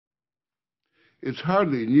It's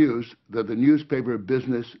hardly news that the newspaper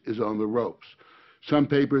business is on the ropes. Some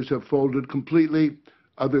papers have folded completely,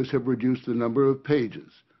 others have reduced the number of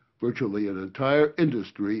pages. Virtually an entire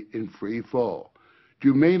industry in free fall,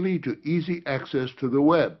 due mainly to easy access to the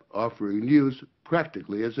web, offering news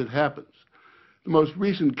practically as it happens. The most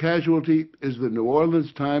recent casualty is the New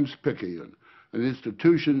Orleans Times-Picayune, an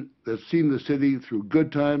institution that's seen the city through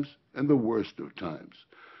good times and the worst of times,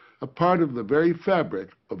 a part of the very fabric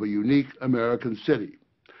of a unique American city.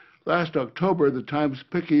 Last October, the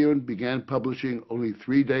Times-Picayune began publishing only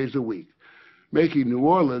 3 days a week, making New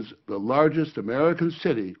Orleans the largest American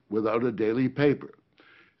city without a daily paper.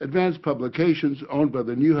 Advanced Publications, owned by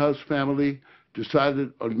the Newhouse family,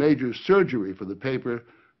 decided on major surgery for the paper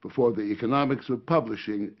before the economics of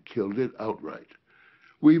publishing killed it outright.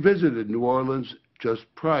 We visited New Orleans just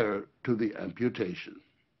prior to the amputation.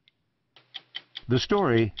 The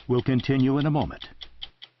story will continue in a moment.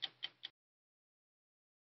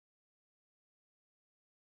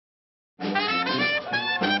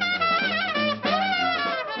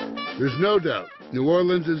 There's no doubt New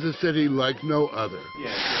Orleans is a city like no other.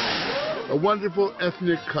 A wonderful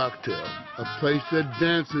ethnic cocktail, a place that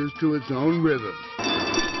dances to its own rhythm,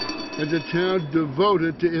 and a town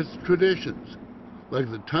devoted to its traditions, like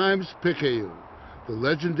the Times-Picayune, the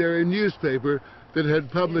legendary newspaper that had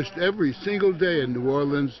published every single day in New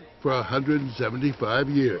Orleans for 175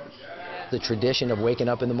 years. The tradition of waking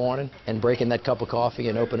up in the morning and breaking that cup of coffee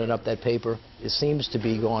and opening up that paper, it seems to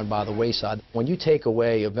be going by the wayside. When you take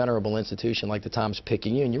away a venerable institution like the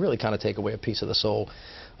Times-Picayune, you really kind of take away a piece of the soul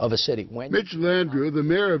of a city. Mitch Landrieu, the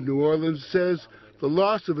mayor of New Orleans, says the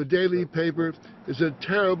loss of a daily paper is a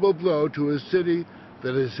terrible blow to a city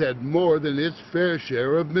that has had more than its fair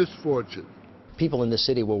share of misfortune. People in the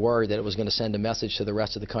city were worried that it was going to send a message to the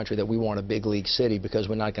rest of the country that we want a big league city because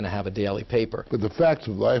we're not going to have a daily paper. But the facts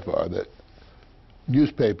of life are that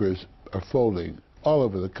newspapers are folding all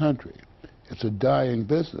over the country. It's a dying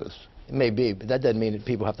business. It may be, but that doesn't mean that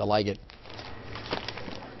people have to like it.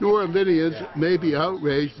 New Orleanians may be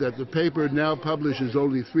outraged that the paper now publishes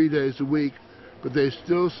only 3 days a week, but they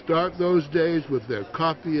still start those days with their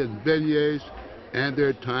coffee and beignets and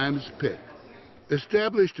their Times Pic.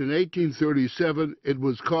 Established in 1837, it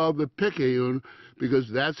was called the Picayune because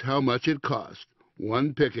that's how much it cost.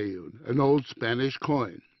 1 Picayune, an old Spanish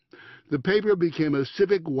coin. The paper became a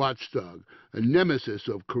civic watchdog, a nemesis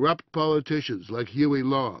of corrupt politicians like Huey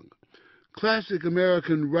Long. Classic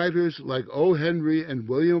American writers like O. Henry and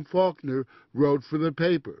William Faulkner wrote for the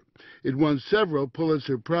paper. It won several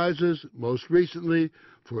Pulitzer Prizes, most recently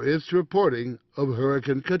for its reporting of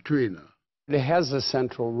Hurricane Katrina. It has a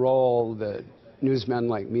central role that newsmen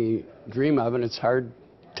like me dream of, and it's hard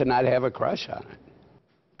to not have a crush on it.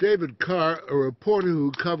 David Carr, a reporter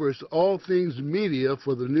who covers all things media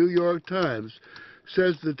for the New York Times,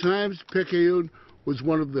 says the Times-Picayune was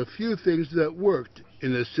one of the few things that worked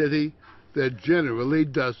in a city that generally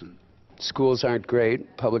doesn't. Schools aren't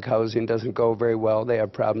great. Public housing doesn't go very well. They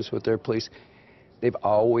have problems with their police. They've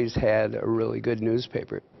always had a really good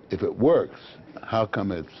newspaper. If it works, how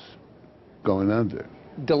come it's going under?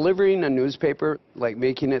 Delivering a newspaper, like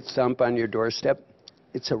making it thump on your doorstep,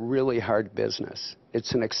 it's a really hard business.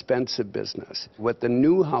 It's an expensive business. What the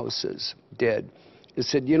Newhouses did is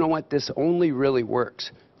said, you know what, this only really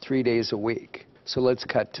works 3 days a week. So let's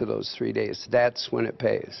cut to those 3 days. That's when it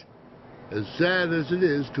pays. As sad as it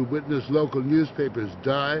is to witness local newspapers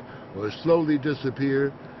die or slowly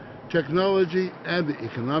disappear, technology and the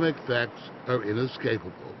economic facts are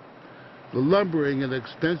inescapable. The lumbering and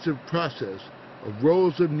expensive process of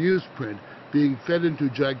rolls of newsprint being fed into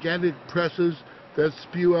gigantic presses that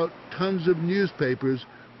spew out tons of newspapers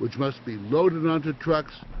which must be loaded onto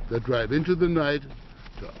trucks that drive into the night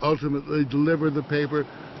to ultimately deliver the paper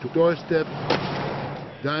to doorsteps,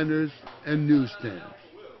 diners, and newsstands.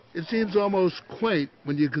 It seems almost quaint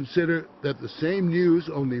when you consider that the same news,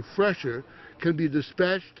 only fresher, can be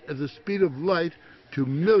dispatched at the speed of light to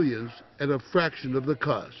millions at a fraction of the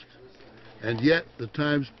cost. And yet the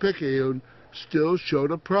Times-Picayune still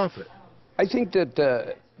showed a profit. I think that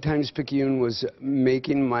the Times-Picayune was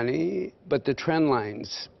making money, but the trend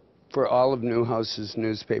lines for all of Newhouse's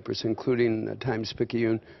newspapers, including the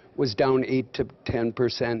Times-Picayune, was down 8 to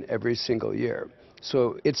 10% every single year.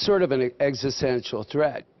 So it's sort of an existential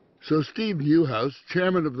threat. So Steve Newhouse,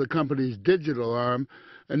 chairman of the company's digital arm,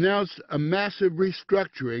 announced a massive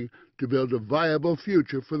restructuring to build a viable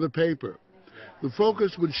future for the paper. The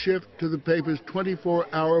focus would shift to the paper's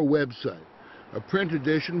 24-hour website. A print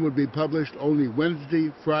edition would be published only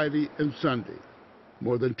Wednesday, Friday, and Sunday.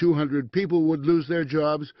 More than 200 people would lose their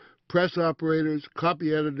jobs, press operators,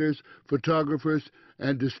 copy editors, photographers,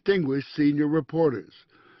 and distinguished senior reporters.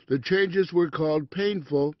 The changes were called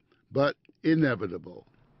painful, but inevitable.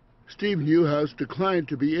 Steve Newhouse declined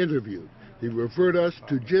to be interviewed. He referred us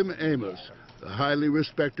to Jim Amos, the highly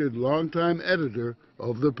respected longtime editor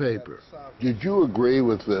of the paper. Did you agree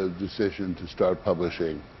with the decision to start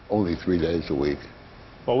publishing only 3 days a week?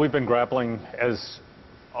 Well, we've been grappling, as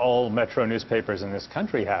all metro newspapers in this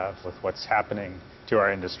country have, with what's happening to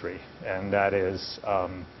our industry, and that is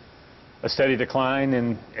a steady decline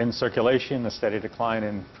in circulation, a steady decline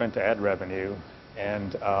in print ad revenue,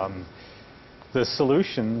 and the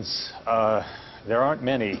solutions, there aren't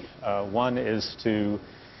many. One is to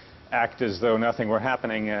act as though nothing were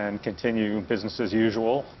happening and continue business as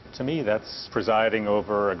usual. To me, that's presiding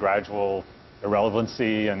over a gradual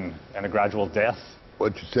irrelevancy and a gradual death.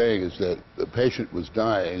 What you're saying is that the patient was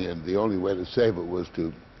dying, and the only way to save it was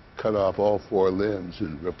to cut off all 4 limbs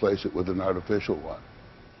and replace it with an artificial one.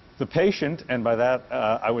 The patient, and by that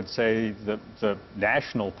I would say the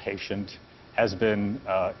national patient, has been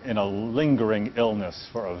in a lingering illness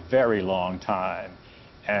for a very long time.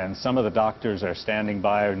 And some of the doctors are standing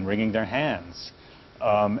by and wringing their hands.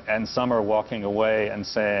 And some are walking away and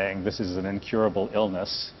saying this is an incurable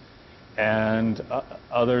illness. And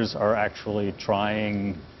others are actually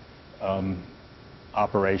trying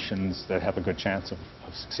operations that have a good chance of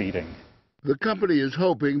succeeding. The company is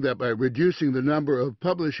hoping that by reducing the number of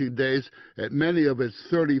publishing days at many of its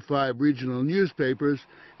 35 regional newspapers,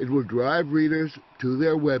 it will drive readers to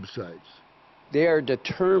their websites. They are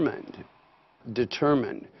determined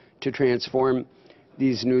to transform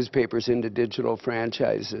these newspapers into digital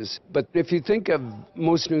franchises. But if you think of,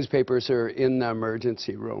 most newspapers are in the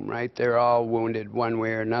emergency room, right? They're all wounded one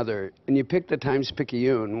way or another. And you pick the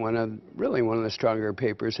Times-Picayune, really one of the stronger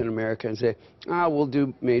papers in America, and say, we'll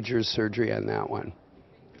do major surgery on that one.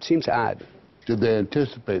 Seems odd. Did they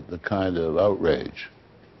anticipate the kind of outrage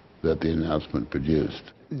that the announcement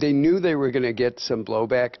produced? They knew they were going to get some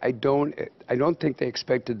blowback. I don't think they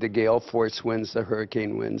expected the gale force winds, the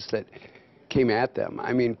hurricane winds that came at them.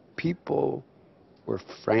 I mean, people were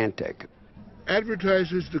frantic.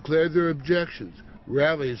 Advertisers declared their objections.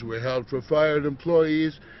 Rallies were held for fired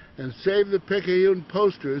employees, and Save the Picayune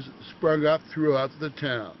posters sprung up throughout the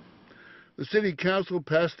town. The city council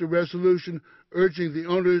passed a resolution urging the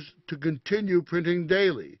owners to continue printing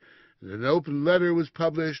daily, and an open letter was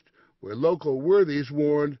published where local worthies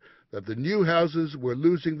warned that the new houses were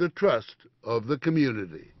losing the trust of the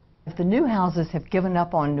community. If the new houses have given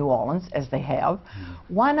up on New Orleans, as they have,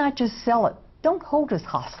 why not just sell it? Don't hold us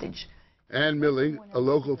hostage. Ann Milling, a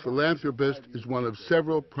local philanthropist, is one of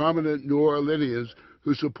several prominent New Orleanians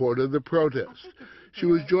who supported the protest. She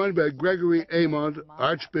was joined by Gregory Amont,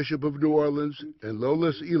 Archbishop of New Orleans, and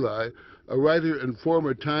Lolis Elie, a writer and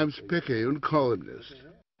former Times-Picayune columnist.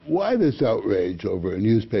 Why this outrage over a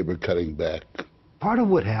newspaper cutting back? Part of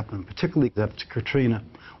what happened, particularly after Katrina,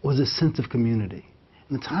 was a sense of community.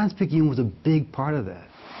 And the Times-Picayune was a big part of that.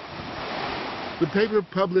 The paper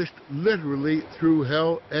published literally through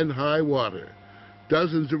hell and high water.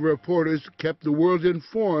 Dozens of reporters kept the world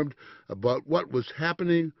informed about what was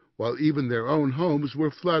happening while even their own homes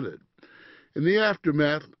were flooded. In the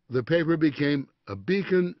aftermath, the paper became a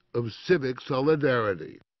beacon of civic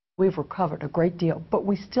solidarity. We've recovered a great deal, but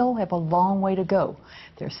we still have a long way to go.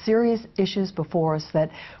 There are serious issues before us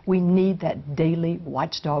that we need that daily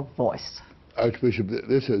watchdog voice. Archbishop,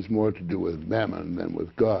 this has more to do with mammon than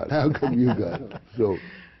with God. How come you got so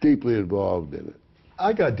deeply involved in it?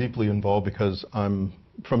 I got deeply involved because I'm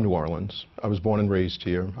from New Orleans. I was born and raised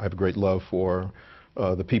here. I have a great love for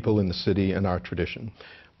the people in the city and our tradition.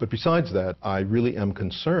 But besides that, I really am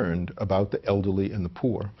concerned about the elderly and the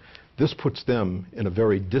poor. This puts them in a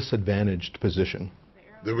very disadvantaged position.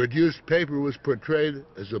 The reduced paper was portrayed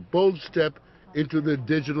as a bold step into the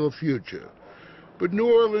digital future. But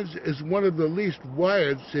New Orleans is one of the least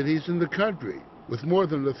wired cities in the country, with more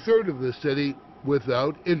than a third of the city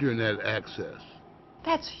without internet access.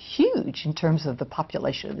 That's huge in terms of the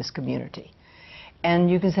population of this community.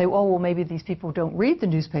 And you can say, oh, well, maybe these people don't read the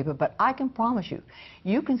newspaper, but I can promise you,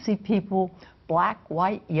 you can see people, black,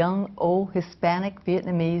 white, young, old, Hispanic,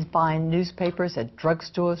 Vietnamese, buying newspapers at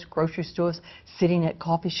drugstores, grocery stores, sitting at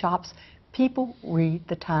coffee shops. People read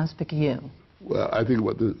the Times-Picayune. Well, I think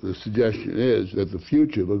what the suggestion is that the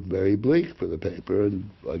future looks very bleak for the paper, and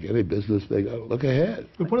like any business, they got to look ahead.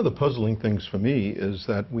 But one of the puzzling things for me is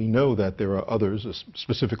that we know that there are others,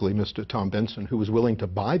 specifically Mr. Tom Benson, who was willing to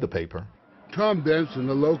buy the paper. Tom Benson,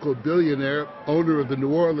 a local billionaire, owner of the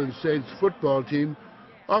New Orleans Saints football team,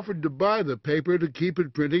 offered to buy the paper to keep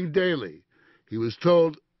it printing daily. He was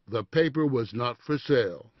told the paper was not for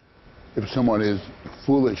sale. If someone is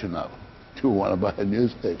foolish enough to want to buy a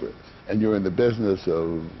newspaper and you're in the business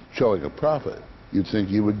of showing a profit, you'd think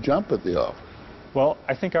you would jump at the offer. Well,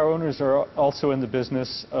 I think our owners are also in the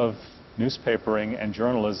business of newspapering and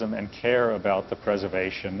journalism and care about the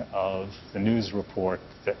preservation of the news report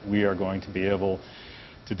that we are going to be able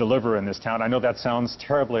to deliver in this town. I know that sounds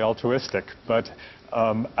terribly altruistic, but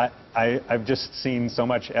I've just seen so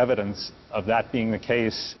much evidence of that being the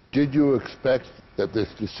case. Did you expect that this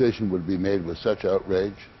decision would be made with such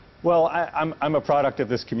outrage? Well, I'm a product of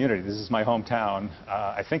this community. This is my hometown.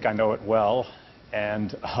 I think I know it well,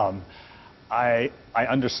 and I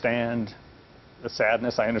understand the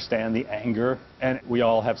sadness, I understand the anger, and we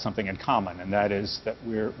all have something in common, and that is that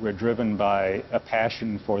we're driven by a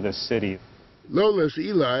passion for this city. Lolis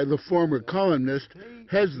Elie, the former columnist,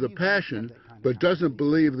 has the passion, but doesn't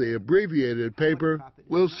believe the abbreviated paper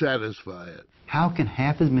will satisfy it. How can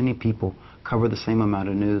half as many people cover the same amount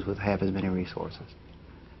of news with half as many resources?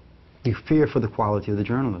 You fear for the quality of the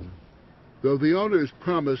journalism. Though the owners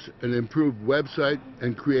promise an improved website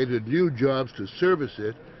and created new jobs to service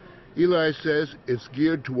it, Elie says it's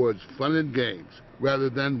geared towards fun and games rather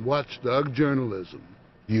than watchdog journalism.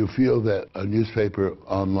 Do you feel that a newspaper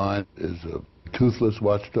online is a toothless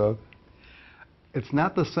watchdog? It's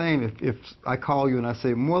not the same if I call you and I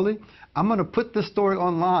say, Morley, I'm going to put this story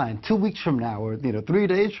online 2 weeks from now or 3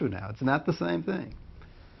 days from now. It's not the same thing.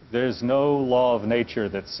 There's no law of nature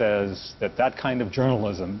that says that that kind of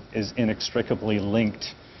journalism is inextricably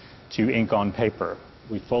linked to ink on paper.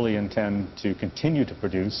 We fully intend to continue to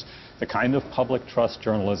produce the kind of public trust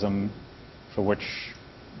journalism for which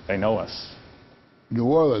they know us. New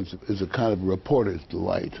Orleans is a kind of reporter's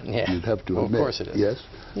delight. Yeah. You'd have to Well, admit. of course it is. Yes?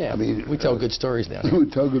 Yeah, I mean, we tell good stories down here. We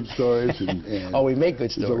tell good stories. And Oh, we make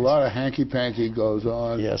good stories. There's a lot of hanky-panky goes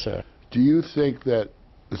on. Yes, sir. Do you think that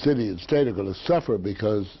the city and state are going to suffer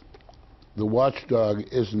because the watchdog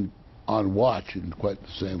isn't on watch in quite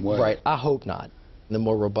the same way? Right. I hope not. The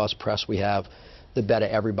more robust press we have, the better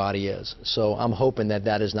everybody is. So I'm hoping that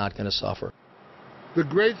that is not going to suffer. The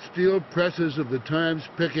great steel presses of the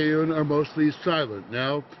Times-Picayune are mostly silent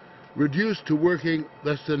now, reduced to working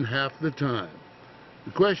less than half the time.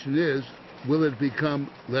 The question is, will it become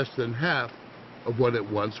less than half of what it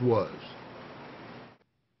once was?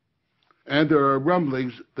 And there are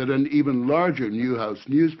rumblings that an even larger Newhouse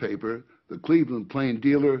newspaper, the Cleveland Plain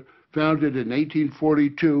Dealer, founded in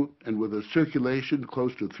 1842 and with a circulation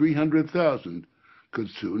close to 300,000, could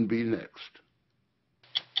soon be next.